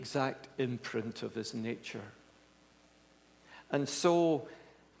exact imprint of his nature. And so,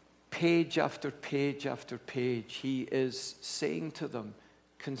 page after page after page, he is saying to them,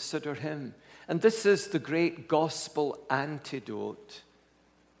 consider him. And this is the great gospel antidote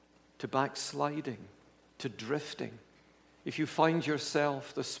to backsliding, to drifting. If you find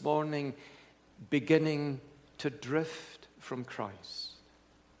yourself this morning beginning to drift from Christ,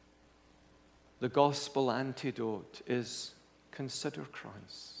 the gospel antidote is consider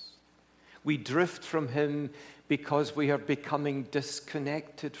Christ. We drift from him because we are becoming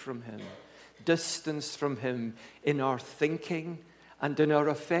disconnected from him, distanced from him in our thinking and in our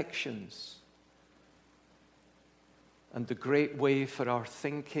affections. And the great way for our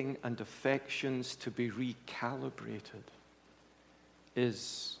thinking and affections to be recalibrated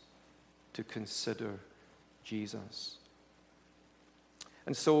is to consider Jesus.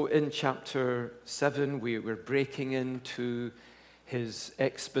 And so in chapter 7, we're breaking into his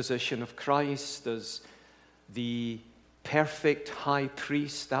exposition of Christ as the perfect high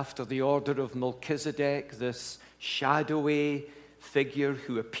priest after the order of Melchizedek, this shadowy figure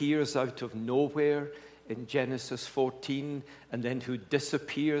who appears out of nowhere in Genesis 14 and then who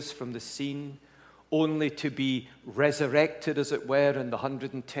disappears from the scene, only to be resurrected, as it were, in the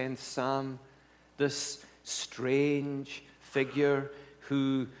 110th Psalm. This strange figure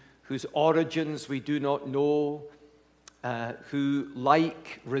whose origins we do not know, who,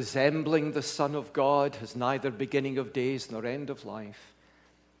 like resembling the Son of God, has neither beginning of days nor end of life.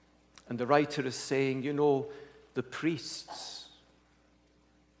 And the writer is saying, the priests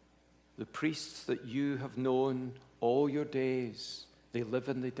that you have known all your days, they live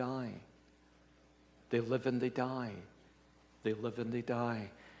and they die. They live and they die. They live and they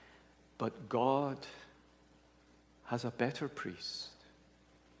die. But God has a better priest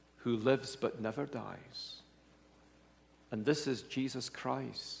who lives but never dies. And this is Jesus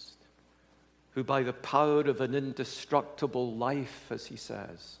Christ, who by the power of an indestructible life, as he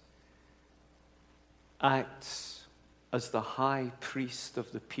says, acts as the high priest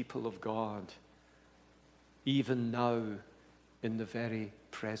of the people of God, even now in the very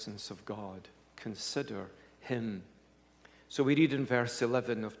presence of God. Consider him. So we read in verse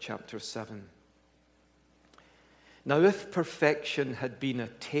 11 of chapter 7. Now, if perfection had been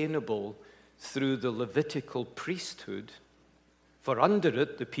attainable through the Levitical priesthood, for under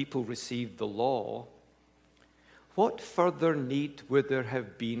it the people received the law, what further need would there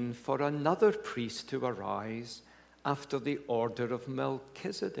have been for another priest to arise after the order of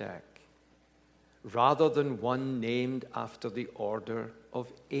Melchizedek, rather than one named after the order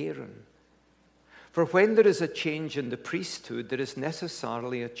of Aaron? For when there is a change in the priesthood, there is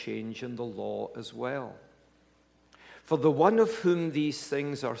necessarily a change in the law as well. For the one of whom these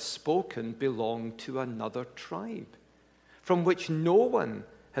things are spoken belonged to another tribe, from which no one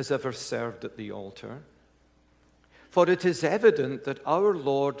has ever served at the altar. For it is evident that our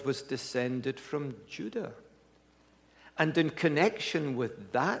Lord was descended from Judah, and in connection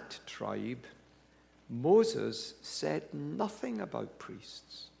with that tribe, Moses said nothing about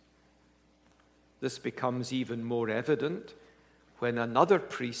priests. This becomes even more evident when another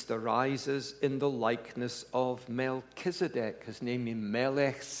priest arises in the likeness of Melchizedek, his name is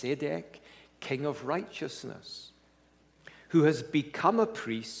Melchizedek, king of righteousness, who has become a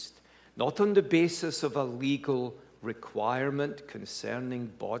priest not on the basis of a legal requirement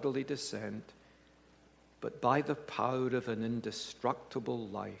concerning bodily descent, but by the power of an indestructible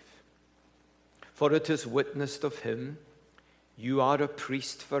life. For it is witnessed of him, you are a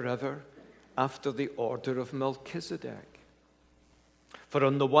priest forever after the order of Melchizedek. For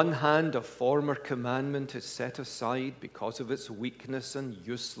on the one hand, a former commandment is set aside because of its weakness and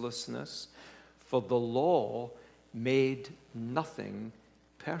uselessness, for the law made nothing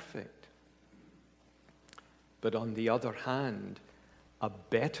perfect. But on the other hand, a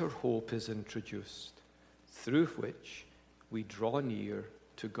better hope is introduced, through which we draw near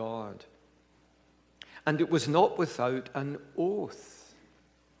to God. And it was not without an oath.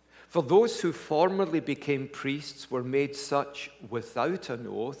 For those who formerly became priests were made such without an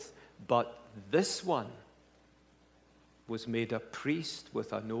oath, but this one was made a priest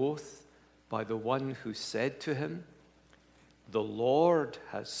with an oath by the one who said to him, "The Lord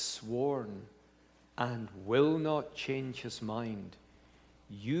has sworn and will not change his mind.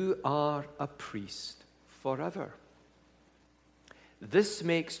 You are a priest forever." This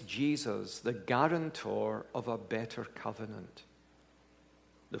makes Jesus the guarantor of a better covenant.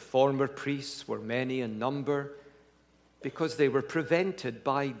 The former priests were many in number because they were prevented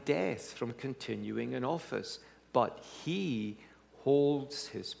by death from continuing in office, but he holds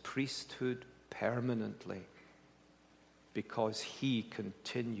his priesthood permanently. because he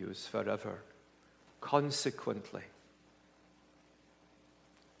continues forever. Consequently,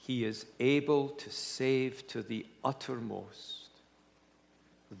 he is able to save to the uttermost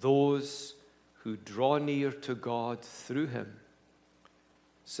those who draw near to God through him,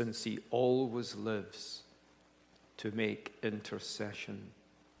 since he always lives to make intercession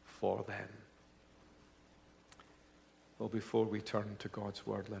for them. Well, before we turn to God's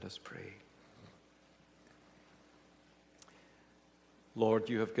word, let us pray. Lord,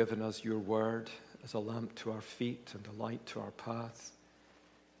 you have given us your word as a lamp to our feet and a light to our path.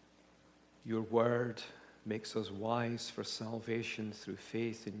 Your word makes us wise for salvation through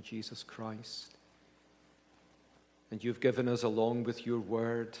faith in Jesus Christ. And you've given us, along with your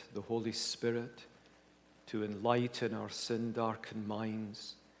word, the Holy Spirit to enlighten our sin-darkened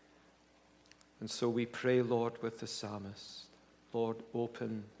minds. And so we pray, Lord, with the psalmist, Lord,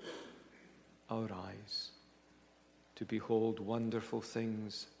 open our eyes to behold wonderful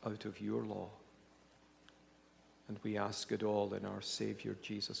things out of your law. And we ask it all in our Savior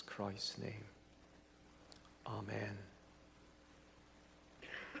Jesus Christ's name. Amen.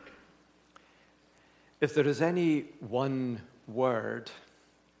 If there is any one word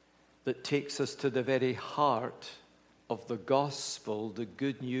that takes us to the very heart of the gospel, the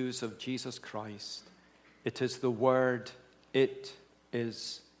good news of Jesus Christ, it is the word, "It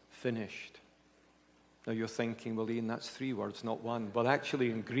is finished." Now you're thinking, well, Ian, that's 3 words, not one. Well, actually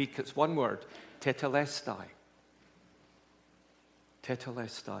in Greek it's one word, tetelestai.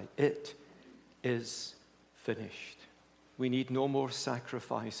 Tetelestai. It is finished. We need no more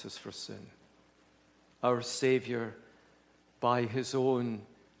sacrifices for sin. Our Savior, by his own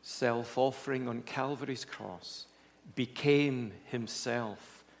self-offering on Calvary's cross, became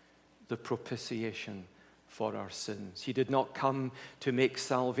himself the propitiation for our sins. He did not come to make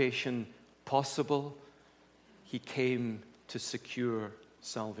salvation possible. He came to secure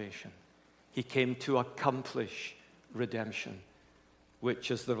salvation. He came to accomplish redemption, which,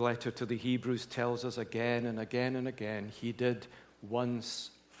 as the letter to the Hebrews tells us again and again and again, he did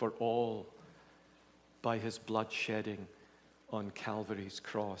once for all by his blood shedding on Calvary's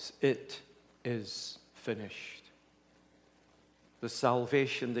cross. It is finished. The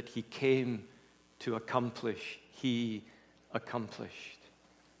salvation that he came to accomplish, he accomplished.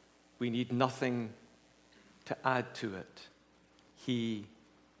 We need nothing to add to it. He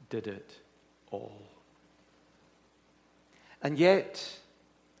did it all. And yet,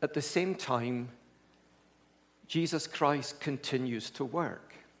 at the same time, Jesus Christ continues to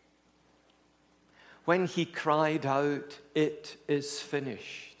work. When he cried out, "It is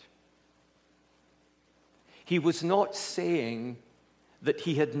finished," he was not saying that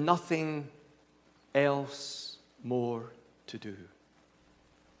he had nothing else more to do.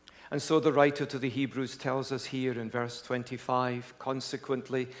 And so the writer to the Hebrews tells us here in verse 25,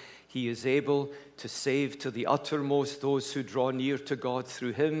 consequently, he is able to save to the uttermost those who draw near to God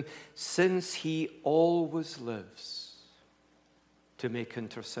through him, since he always lives to make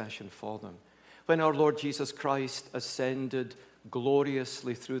intercession for them. When our Lord Jesus Christ ascended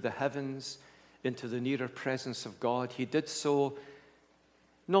gloriously through the heavens into the nearer presence of God, he did so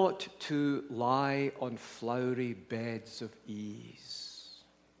not to lie on flowery beds of ease.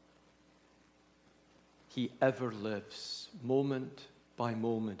 He ever lives, moment by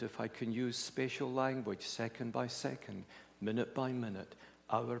moment, if I can use spatial language, second by second, minute by minute,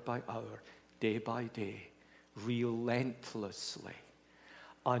 hour by hour, day by day, relentlessly,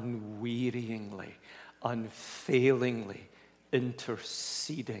 unwearyingly, unfailingly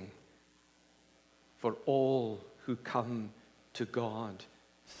interceding for all who come to God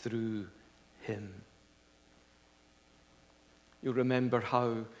through him. You remember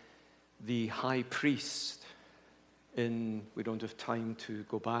how the high priest we don't have time to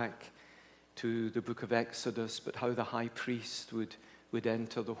go back to the book of Exodus, but how the high priest would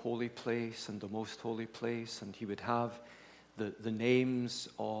enter the holy place and the most holy place, and he would have the names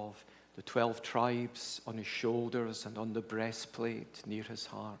of the 12 tribes on his shoulders and on the breastplate near his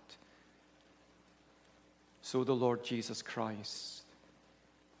heart. So the Lord Jesus Christ,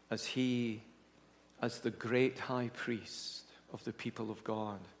 as the great high priest of the people of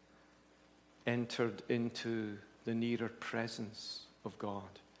God, entered into the nearer presence of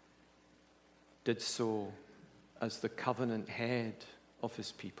God, did so as the covenant head of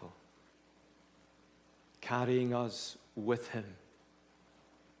his people, carrying us with him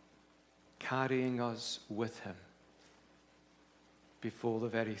before the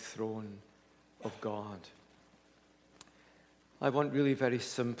very throne of God. I want really very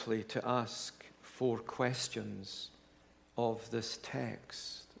simply to ask 4 questions of this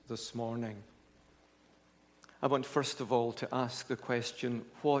text this morning. I want first of all to ask the question,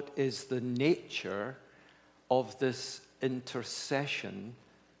 what is the nature of this intercession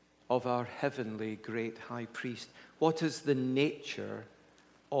of our heavenly great high priest? What is the nature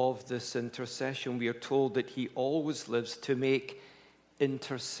of this intercession? We are told that he always lives to make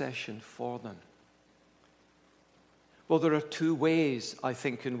intercession for them. Well, there are two ways, I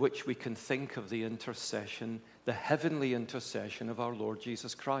think, in which we can think of the intercession, the heavenly intercession of our Lord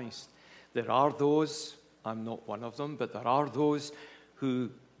Jesus Christ. There are those, I'm not one of them, but there are those who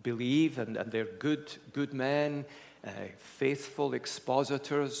believe, and they're good men, faithful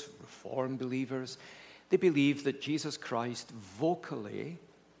expositors, Reformed believers. They believe that Jesus Christ vocally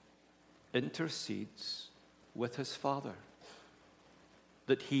intercedes with his Father,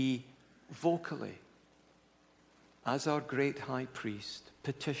 that he vocally, as our great high priest,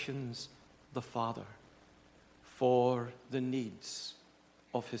 petitions the Father for the needs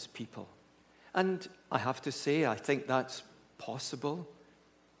of his people. And I have to say, I think that's possible.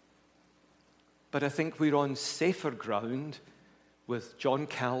 But I think we're on safer ground with John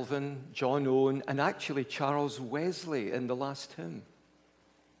Calvin, John Owen, and actually Charles Wesley in the last hymn.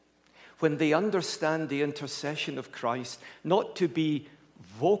 When they understand the intercession of Christ not to be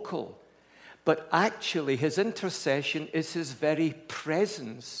vocal, but actually his intercession is his very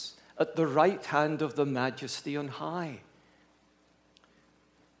presence at the right hand of the Majesty on high.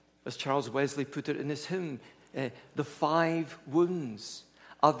 As Charles Wesley put it in his hymn, the 5 wounds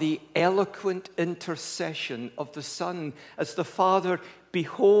are the eloquent intercession of the Son as the Father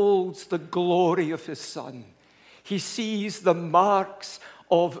beholds the glory of his Son. He sees the marks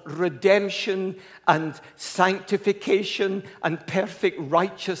of redemption and sanctification and perfect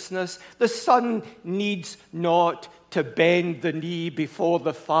righteousness. The Son needs not to bend the knee before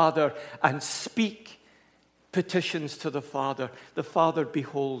the Father and speak petitions to the Father. The Father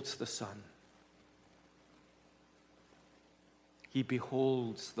beholds the Son. He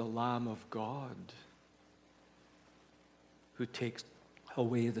beholds the Lamb of God who takes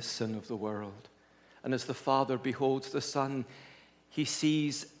away the sin of the world. And as the Father beholds the Son, he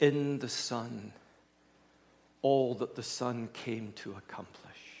sees in the Son all that the Son came to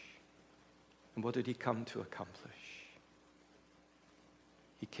accomplish. And what did he come to accomplish?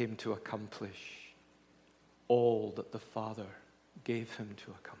 He came to accomplish all that the Father gave him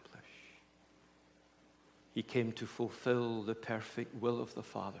to accomplish. He came to fulfill the perfect will of the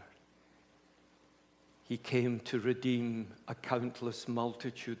Father. He came to redeem a countless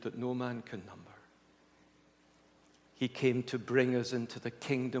multitude that no man can number. He came to bring us into the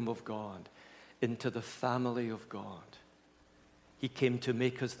kingdom of God, into the family of God. He came to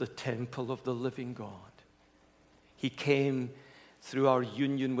make us the temple of the living God. He came through our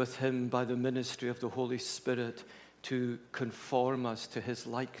union with him by the ministry of the Holy Spirit to conform us to his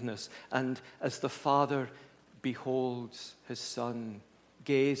likeness. And as the Father beholds his Son,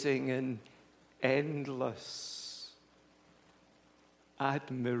 gazing in endless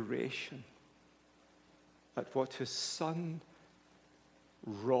admiration at what his Son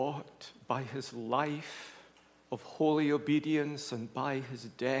wrought by his life of holy obedience and by his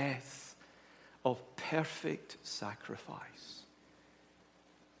death of perfect sacrifice.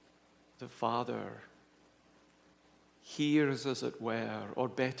 The Father hears, as it were, or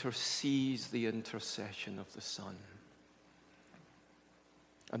better sees the intercession of the Son.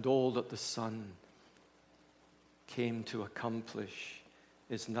 And all that the Son came to accomplish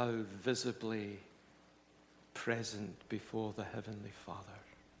is now visibly present before the Heavenly Father.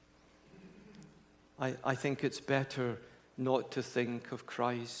 I think it's better not to think of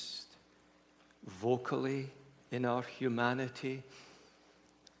Christ vocally in our humanity,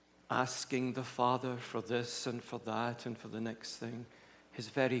 asking the Father for this and for that and for the next thing. His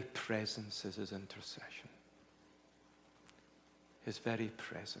very presence is his intercession. His very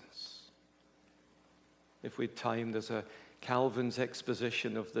presence. If we had time, there's a Calvin's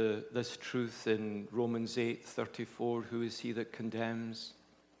exposition of this truth in Romans 8:34. Who is he that condemns?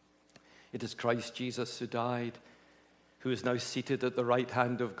 It is Christ Jesus who died, who is now seated at the right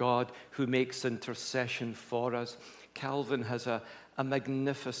hand of God, who makes intercession for us. Calvin has a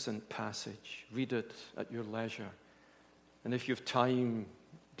magnificent passage. Read it at your leisure. And if you have time,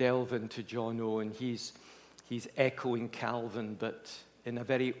 delve into John Owen. He's echoing Calvin, but in a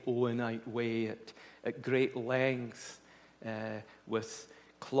very Owenite way, at great length, with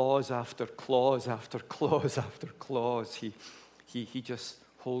clause after clause after clause after clause. He just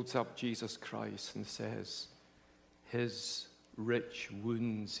holds up Jesus Christ and says, his rich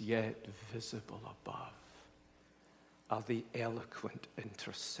wounds yet visible above are the eloquent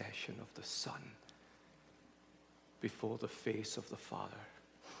intercession of the Son before the face of the Father.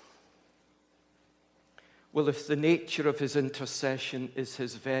 Well, if the nature of his intercession is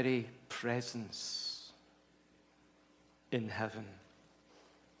his very presence in heaven,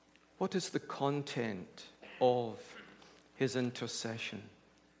 what is the content of his intercession?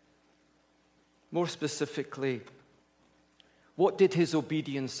 More specifically, what did his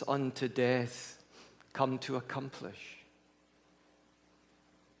obedience unto death come to accomplish?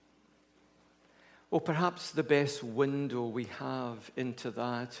 Well, perhaps the best window we have into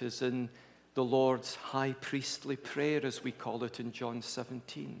that is in the Lord's high priestly prayer, as we call it in John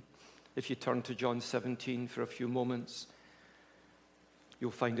 17. If you turn to John 17 for a few moments,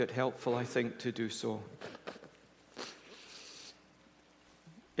 you'll find it helpful, I think, to do so.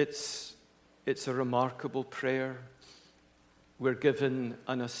 It's a remarkable prayer. We're given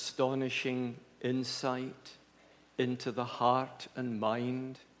an astonishing insight into the heart and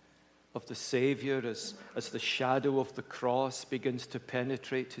mind of the Savior as the shadow of the cross begins to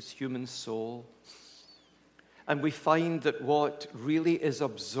penetrate his human soul. And we find that what really is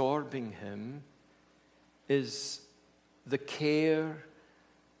absorbing him is the care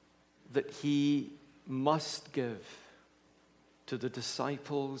that he must give to the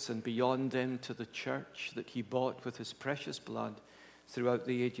disciples and beyond them to the church that he bought with his precious blood throughout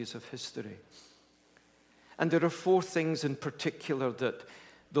the ages of history. And there are four things in particular that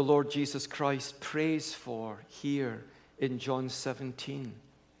the Lord Jesus Christ prays for here in John 17.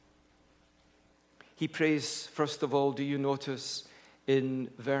 He prays, first of all, do you notice in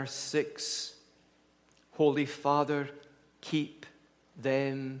verse 6, Holy Father, keep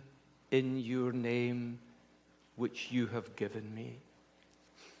them in your name which you have given me.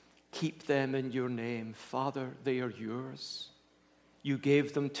 Keep them in your name. Father, they are yours. You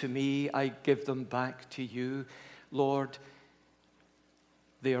gave them to me. I give them back to you. Lord,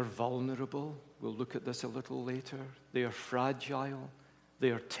 they are vulnerable. We'll look at this a little later. They are fragile. They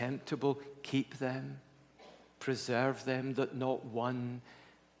are temptable. Keep them. Preserve them that not one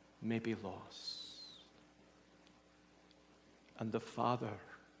may be lost. And the Father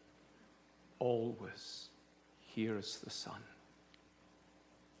always hears the Son.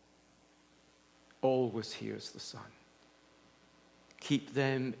 Always hears the Son. Keep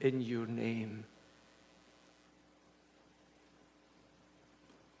them in your name.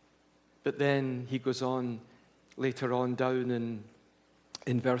 But then he goes on, later on down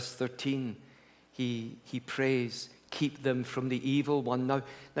in verse 13, he prays, keep them from the evil one. Now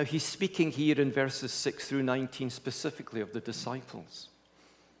he's speaking here in verses 6 through 19 specifically of the disciples.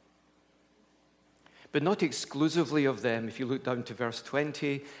 But not exclusively of them. If you look down to verse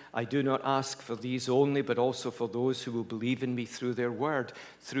 20, I do not ask for these only, but also for those who will believe in me through their word,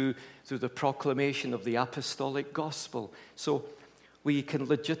 through the proclamation of the apostolic gospel. So we can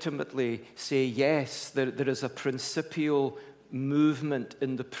legitimately say, yes, there is a principial movement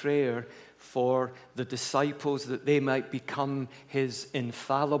in the prayer for the disciples that they might become his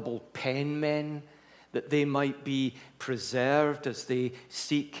infallible penmen, that they might be preserved as they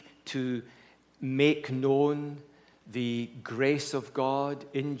seek to make known the grace of God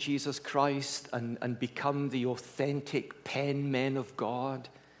in Jesus Christ and become the authentic penmen of God,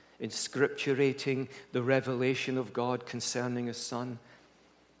 inscripturating the revelation of God concerning his Son.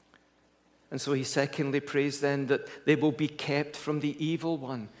 And so he secondly prays then that they will be kept from the evil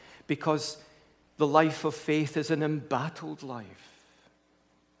one, because the life of faith is an embattled life.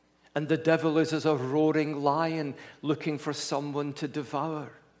 And the devil is as a roaring lion looking for someone to devour.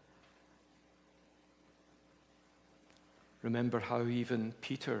 Remember how even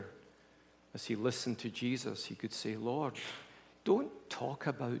Peter, as he listened to Jesus, he could say, Lord, don't talk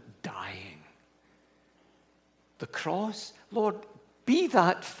about dying. The cross, Lord, be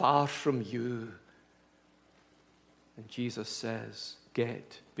that far from you. And Jesus says,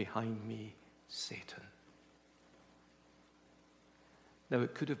 get behind me, Satan. Now,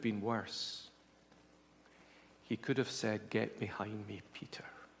 it could have been worse. He could have said, get behind me, Peter.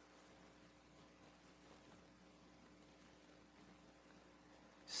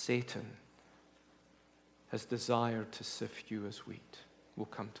 Satan has desired to sift you as wheat. We'll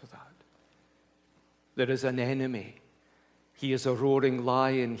come to that. There is an enemy. He is a roaring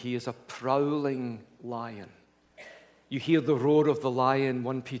lion. He is a prowling lion. You hear the roar of the lion,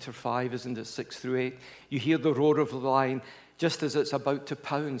 1 Peter 5, isn't it, 6 through 8? You hear the roar of the lion just as it's about to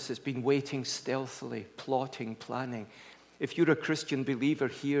pounce. It's been waiting stealthily, plotting, planning. If you're a Christian believer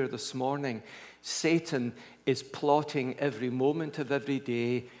here this morning, Satan is plotting every moment of every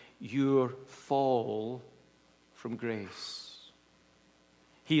day your fall from grace.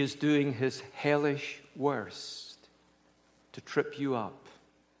 He is doing his hellish worst to trip you up,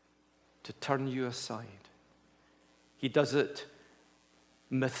 to turn you aside. He does it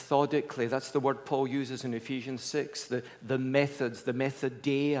methodically. That's the word Paul uses in Ephesians 6, the methods, the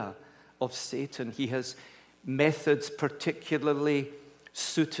methodeia of Satan. He has methods particularly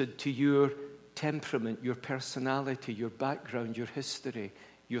suited to your temperament, your personality, your background, your history,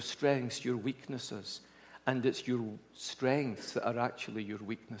 your strengths, your weaknesses. And it's your strengths that are actually your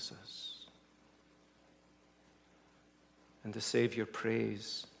weaknesses. And the Savior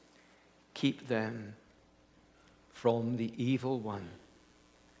prays, keep them from the evil one.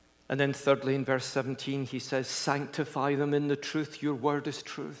 And then thirdly, in verse 17, he says, sanctify them in the truth. Your word is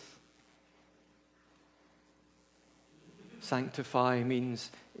truth. Sanctify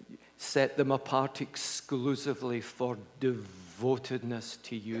means set them apart exclusively for devotedness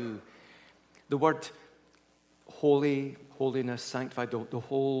to you. The word holy, holiness, sanctified, the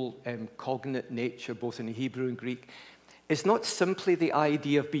whole cognate nature, both in Hebrew and Greek, is not simply the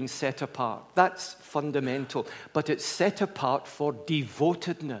idea of being set apart. That's fundamental. But it's set apart for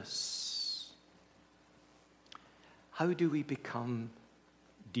devotedness. How do we become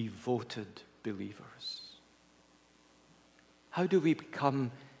devoted believers? How do we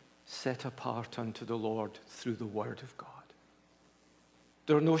become set apart unto the Lord through the Word of God?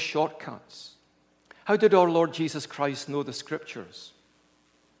 There are no shortcuts. How did our Lord Jesus Christ know the Scriptures?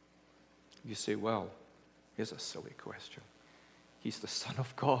 You say, well, here's a silly question. He's the Son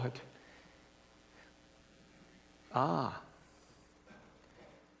of God.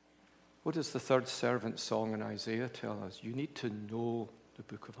 What does the third servant song in Isaiah tell us? You need to know the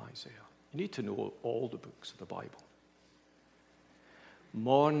book of Isaiah. You need to know all the books of the Bible.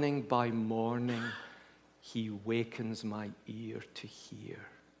 Morning by morning, he wakens my ear to hear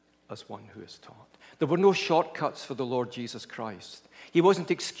as one who is taught. There were no shortcuts for the Lord Jesus Christ. He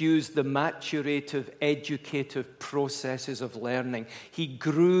wasn't excused the maturative, educative processes of learning. He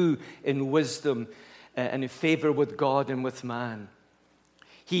grew in wisdom and in favor with God and with man.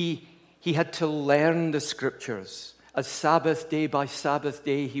 He had to learn the Scriptures. As Sabbath day by Sabbath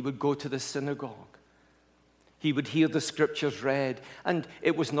day, he would go to the synagogue. He would hear the Scriptures read. And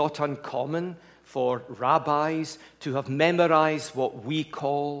it was not uncommon for rabbis to have memorized what we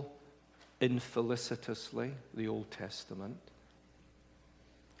call infelicitously the Old Testament.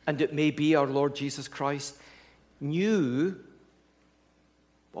 And it may be our Lord Jesus Christ knew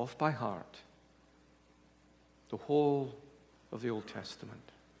off by heart the whole of the Old Testament.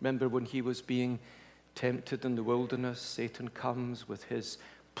 Remember when he was being tempted in the wilderness, Satan comes with his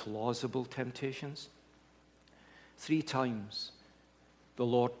plausible temptations. 3 times the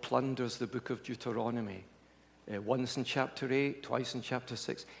Lord plunders the book of Deuteronomy. Once in chapter 8, twice in chapter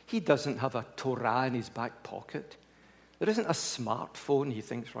 6. He doesn't have a Torah in his back pocket. There isn't a smartphone. He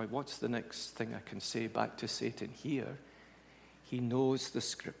thinks, right, what's the next thing I can say back to Satan here? He knows the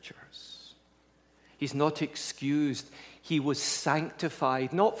Scriptures. He's not excused. He was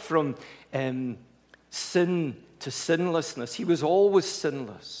sanctified, not from sin to sinlessness. He was always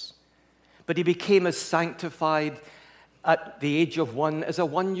sinless. But he became as sanctified at the age of 1 as a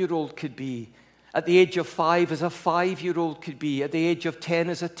 1-year-old could be. At the age of 5 as a 5-year-old could be. At the age of 10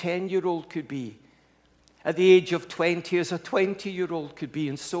 as a 10-year-old could be. At the age of 20 as a 20-year-old could be,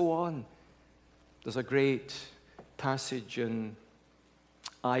 and so on. There's a great passage in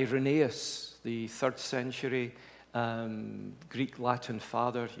Irenaeus, the 3rd century Greek-Latin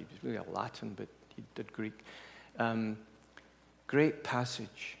father. He was really a Latin, but he did Greek. Great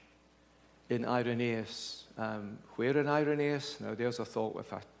passage in Irenaeus. Where in Irenaeus? Now, there's a thought.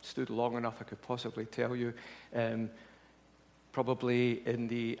 If I stood long enough, I could possibly tell you. Probably in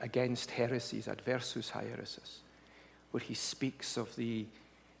the Against Heresies, Adversus Hieresis, where he speaks of the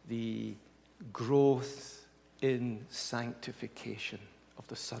growth in sanctification of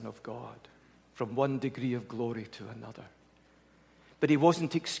the Son of God from one degree of glory to another. But he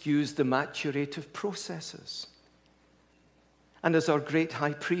wasn't excused the maturative processes. And as our great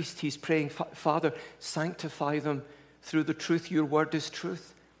high priest, he's praying, Father, sanctify them through the truth. Your word is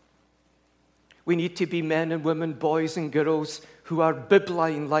truth. We need to be men and women, boys and girls who are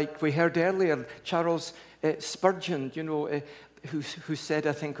bibline, like we heard earlier. Charles Spurgeon, who said,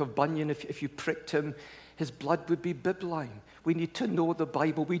 I think, of Bunyan, if you pricked him, his blood would be bibline. We need to know the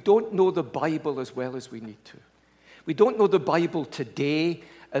Bible. We don't know the Bible as well as we need to. We don't know the Bible today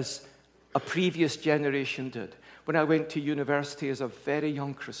as a previous generation did. When I went to university as a very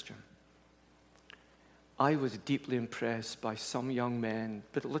young Christian, I was deeply impressed by some young men,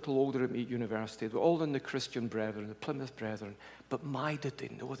 but a little older at me at university. They were all in the Christian Brethren, the Plymouth Brethren, but my, did they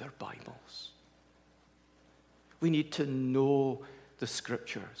know their Bibles. We need to know the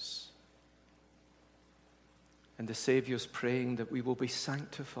Scriptures. And the Savior's praying that we will be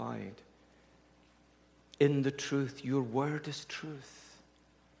sanctified in the truth. Your word is truth.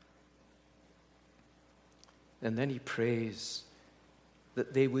 And then he prays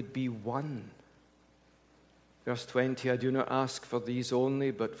that they would be one. Verse 20, I do not ask for these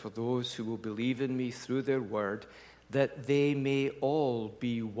only, but for those who will believe in me through their word, that they may all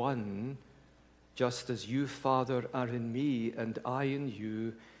be one, just as you, Father, are in me and I in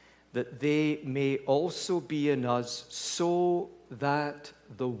you, that they may also be in us, so that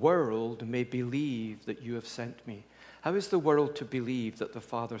the world may believe that you have sent me. How is the world to believe that the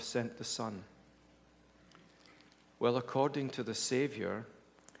Father sent the Son? Well, according to the Savior,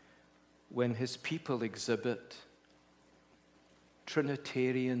 when his people exhibit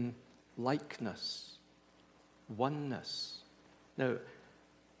Trinitarian likeness, oneness. Now,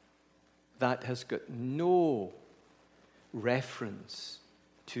 that has got no reference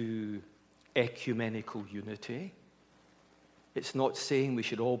to ecumenical unity. It's not saying we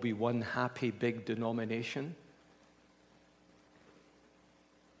should all be one happy big denomination.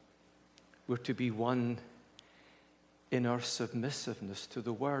 We're to be one in our submissiveness to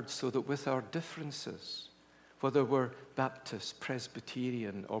the Word, so that with our differences, whether we're Baptist,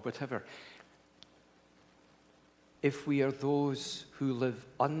 Presbyterian, or whatever, if we are those who live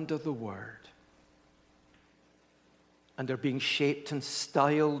under the Word and are being shaped and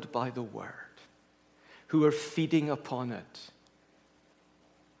styled by the Word, who are feeding upon it,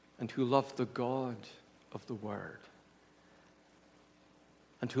 and who love the God of the Word,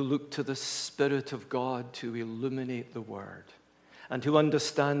 and who look to the Spirit of God to illuminate the Word, and who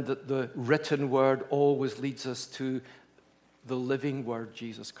understand that the written Word always leads us to the living Word,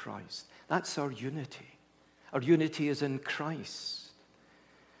 Jesus Christ. That's our unity. Our unity is in Christ.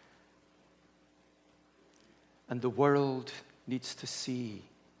 And the world needs to see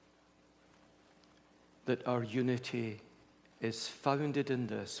that our unity is founded in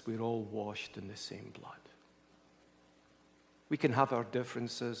this: we're all washed in the same blood. We can have our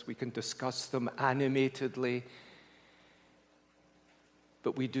differences, we can discuss them animatedly,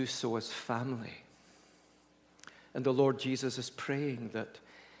 but we do so as family. And the Lord Jesus is praying that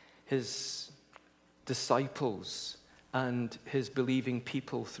his disciples and his believing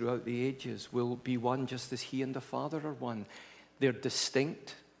people throughout the ages will be one, just as he and the Father are one. They're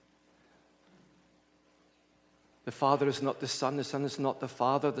distinct. The Father is not the Son is not the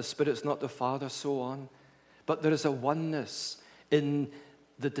Father, the Spirit is not the Father, so on. But there is a oneness in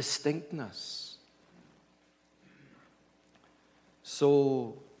the distinctness.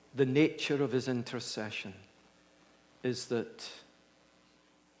 So the nature of his intercession is that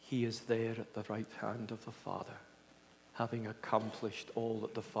he is there at the right hand of the Father, having accomplished all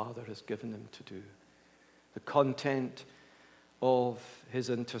that the Father has given him to do. The content of his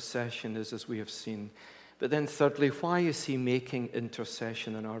intercession is as we have seen. But then thirdly, why is he making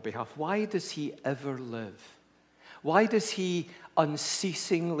intercession on our behalf? Why does he ever live? Why does he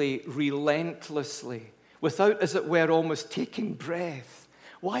unceasingly, relentlessly, without, as it were, almost taking breath,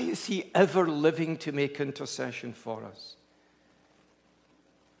 why is he ever living to make intercession for us?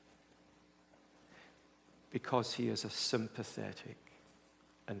 Because he is a sympathetic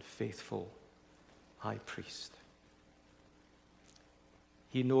and faithful high priest.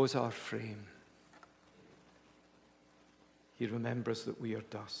 He knows our frame. He remembers that we are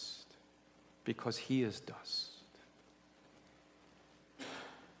dust because he is dust.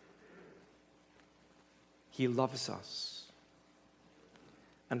 He loves us.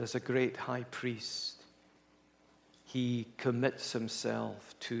 And as a great high priest, he commits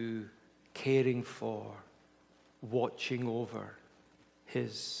himself to caring for, watching over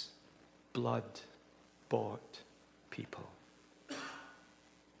his blood-bought people.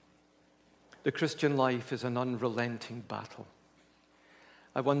 The Christian life is an unrelenting battle.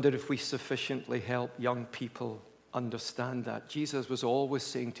 I wonder if we sufficiently help young people understand that. Jesus was always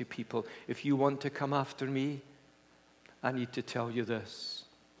saying to people, if you want to come after me, I need to tell you this.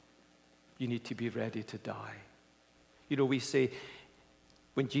 You need to be ready to die. You know, we say,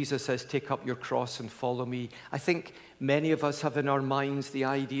 when Jesus says, take up your cross and follow me, I think many of us have in our minds the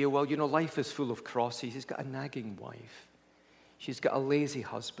idea, well, you know, life is full of crosses. He's got a nagging wife. She's got a lazy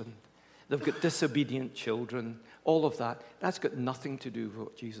husband. They've got disobedient children. All of that. That's got nothing to do with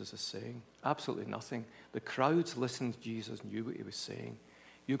what Jesus is saying. Absolutely nothing. The crowds listened to Jesus, knew what he was saying.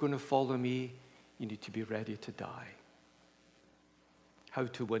 You're going to follow me, you need to be ready to die. How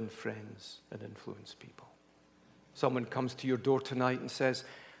to win friends and influence people. Someone comes to your door tonight and says,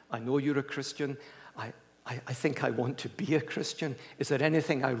 I know you're a Christian. I think I want to be a Christian. Is there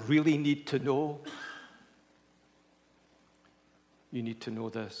anything I really need to know? You need to know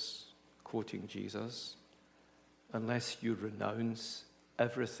this, quoting Jesus, unless you renounce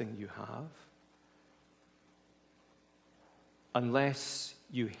everything you have, unless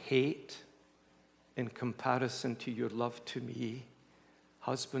you hate in comparison to your love to me,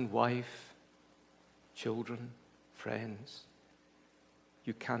 husband, wife, children, friends,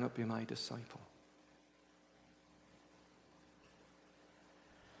 you cannot be my disciple.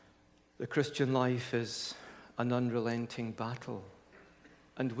 The Christian life is an unrelenting battle,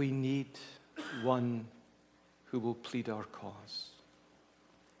 and we need one who will plead our cause.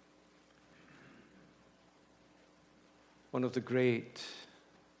 One of the great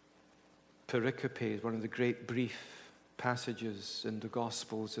pericopes, one of the great brief passages in the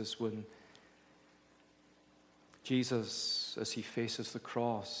Gospels is when Jesus, as he faces the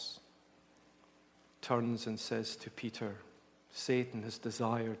cross, turns and says to Peter, Satan has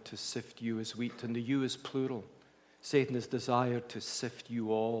desired to sift you as wheat, and the you is plural. Satan has desired to sift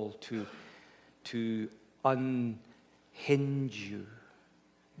you all, to unhinge you,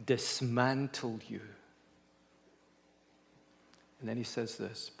 dismantle you. And then he says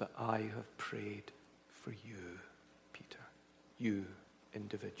this, but I have prayed for you, Peter, you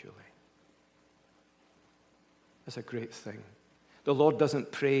individually. That's a great thing. The Lord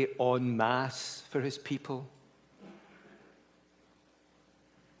doesn't pray en masse for his people.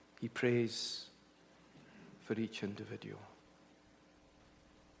 He prays for each individual.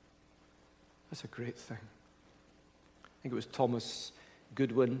 That's a great thing. I think it was Thomas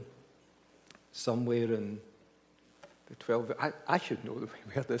Goodwin, somewhere in the 12, I should know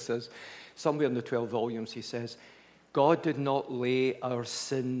where this is. Somewhere in the 12 volumes he says, God did not lay our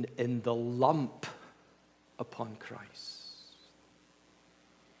sin in the lump upon Christ.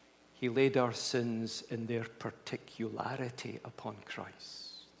 He laid our sins in their particularity upon Christ.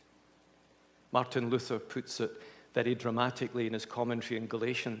 Martin Luther puts it very dramatically in his commentary in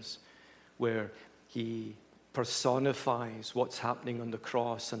Galatians, where he personifies what's happening on the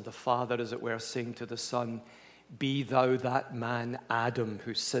cross, and the Father, as it were, saying to the Son, be thou that man Adam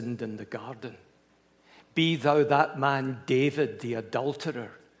who sinned in the garden. Be thou that man David, the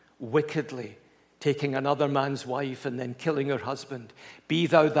adulterer, wickedly taking another man's wife and then killing her husband. Be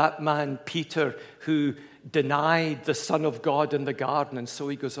thou that man Peter who denied the Son of God in the garden, and so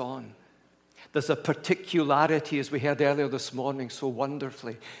he goes on. There's a particularity, as we heard earlier this morning so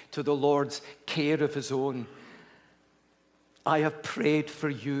wonderfully, to the Lord's care of his own. I have prayed for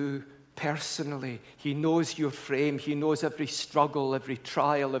you personally. He knows your frame. He knows every struggle, every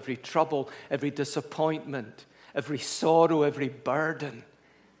trial, every trouble, every disappointment, every sorrow, every burden.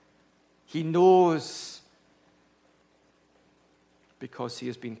 He knows because he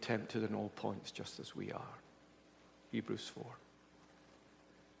has been tempted in all points just as we are. Hebrews 4.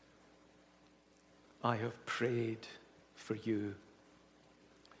 I have prayed for you.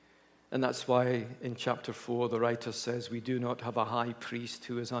 And that's why in chapter 4 the writer says we do not have a high priest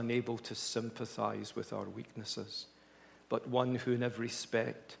who is unable to sympathize with our weaknesses, but one who in every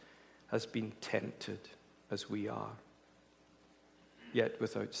respect has been tempted as we are, yet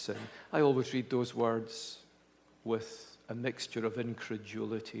without sin. I always read those words with a mixture of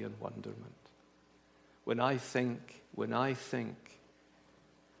incredulity and wonderment. When I think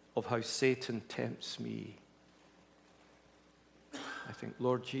of how Satan tempts me, I think,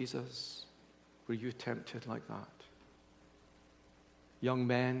 Lord Jesus, were you tempted like that? Young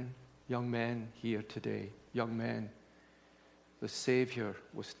men here today, young men, the Savior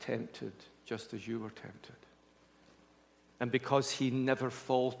was tempted just as you were tempted. And because he never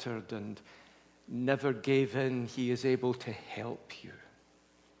faltered and never gave in, he is able to help you.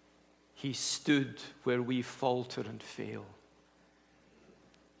 He stood where we falter and fail.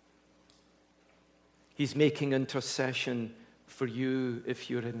 He's making intercession for you if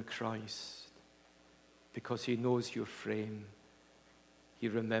you're in Christ, because he knows your frame. He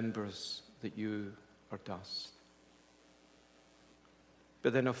remembers that you are dust.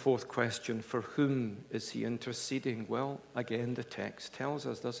 But then a fourth question, for whom is he interceding? Well, again, the text tells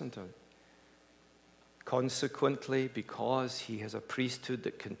us, doesn't it? Consequently, because he has a priesthood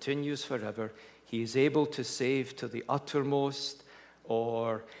that continues forever, he is able to save to the uttermost,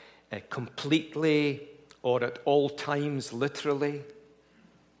 or completely, or at all times, literally,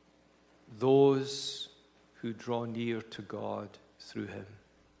 those who draw near to God through him.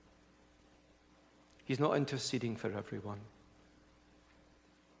 He's not interceding for everyone.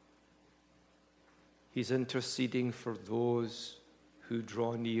 He's interceding for those who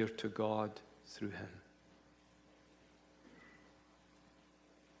draw near to God through him.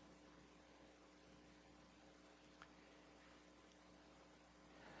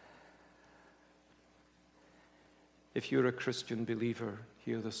 If you're a Christian believer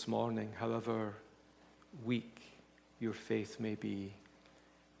here this morning, however weak your faith may be,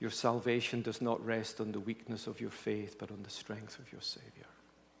 your salvation does not rest on the weakness of your faith, but on the strength of your Savior.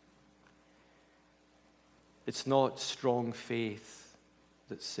 It's not strong faith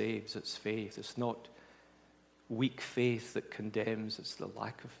that saves, it's faith. It's not weak faith that condemns, it's the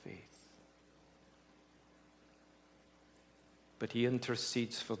lack of faith. But he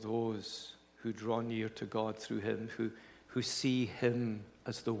intercedes for those who draw near to God through him, who see him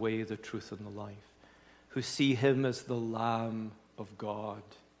as the way, the truth, and the life, who see him as the Lamb of God,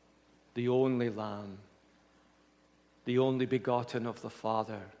 the only Lamb, the only begotten of the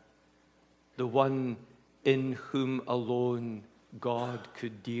Father, the one in whom alone God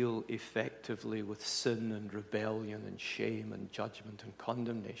could deal effectively with sin and rebellion and shame and judgment and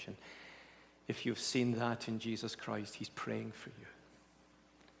condemnation. If you've seen that in Jesus Christ, he's praying for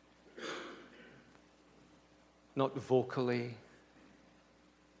you. Not vocally,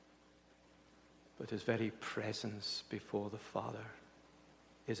 but his very presence before the Father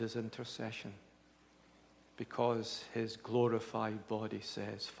is his intercession, because his glorified body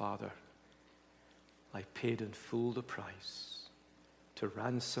says, Father, I paid in full the price to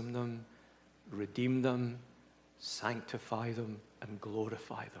ransom them, redeem them, sanctify them, and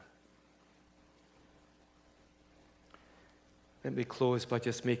glorify them. Let me close by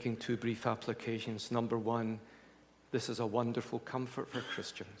just making two brief applications. Number one, this is a wonderful comfort for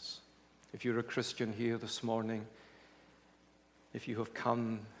Christians. If you're a Christian here this morning, if you have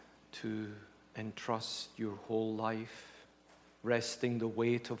come to entrust your whole life, resting the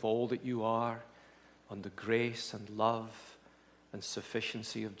weight of all that you are on the grace and love and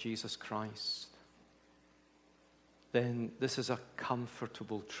sufficiency of Jesus Christ, then this is a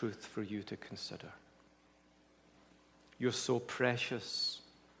comfortable truth for you to consider. You're so precious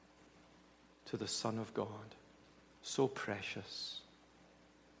to the Son of God, so precious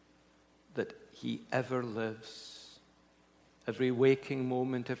that he ever lives. Every waking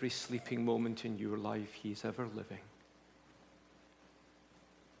moment, every sleeping moment in your life, he's ever living,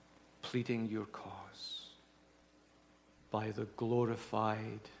 pleading your cause by the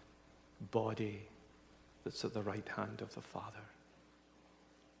glorified body that's at the right hand of the Father.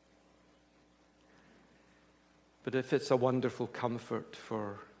 But if it's a wonderful comfort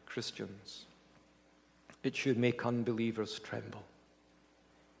for Christians, it should make unbelievers tremble.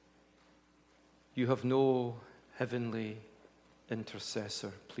 You have no heavenly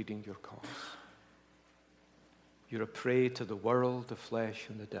intercessor pleading your cause. You're a prey to the world, the flesh,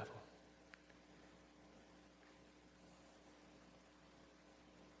 and the devil.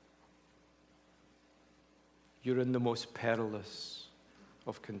 You're in the most perilous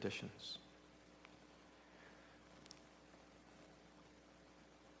of conditions.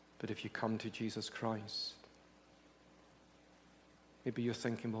 But if you come to Jesus Christ, maybe you're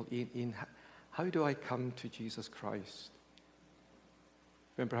thinking, well, Ian, how do I come to Jesus Christ?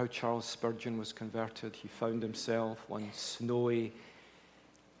 Remember how Charles Spurgeon was converted? He found himself one snowy,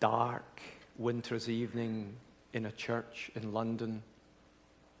 dark winter's evening in a church in London.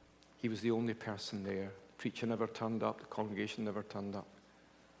 He was the only person there. The preacher never turned up. The congregation never turned up.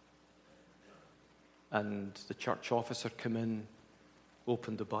 And the church officer came in,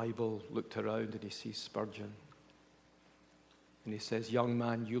 opened the Bible, looked around, and he sees Spurgeon. And he says, young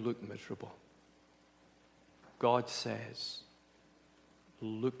man, you look miserable. God says,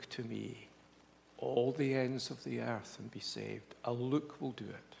 look to me, all the ends of the earth, and be saved. A look will do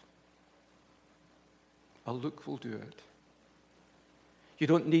it. A look will do it. You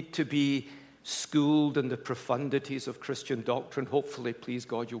don't need to be schooled in the profundities of Christian doctrine. Hopefully, please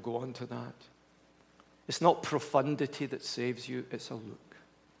God, you'll go on to that. It's not profundity that saves you, it's a look.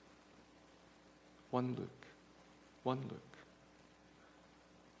 One look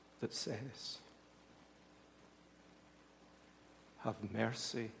that says, have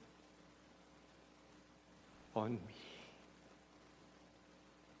mercy on me.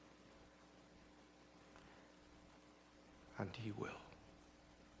 And he will.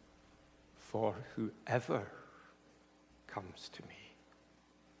 For whoever comes to me,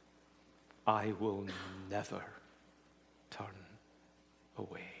 I will never turn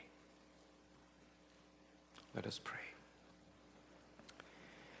away. Let us pray.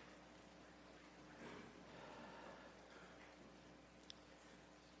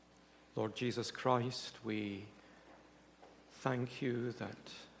 Lord Jesus Christ, we thank you that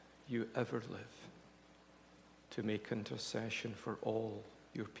you ever live to make intercession for all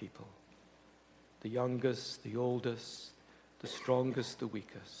your people, the youngest, the oldest, the strongest, the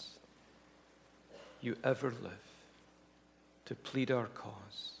weakest. You ever live to plead our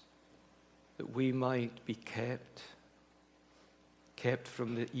cause, that we might be kept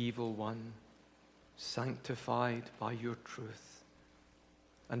from the evil one, sanctified by your truth,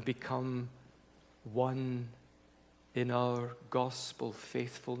 and become one in our gospel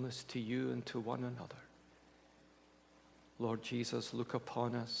faithfulness to you and to one another. Lord Jesus, look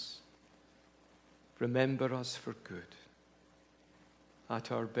upon us. Remember us for good.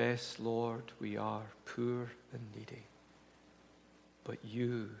 At our best, Lord, we are poor and needy. But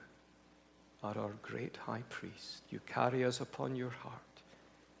you are our great high priest. You carry us upon your heart.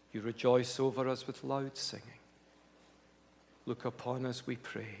 You rejoice over us with loud singing. Look upon us, we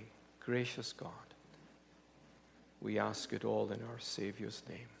pray, gracious God. We ask it all in our Savior's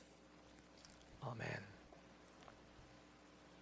name. Amen.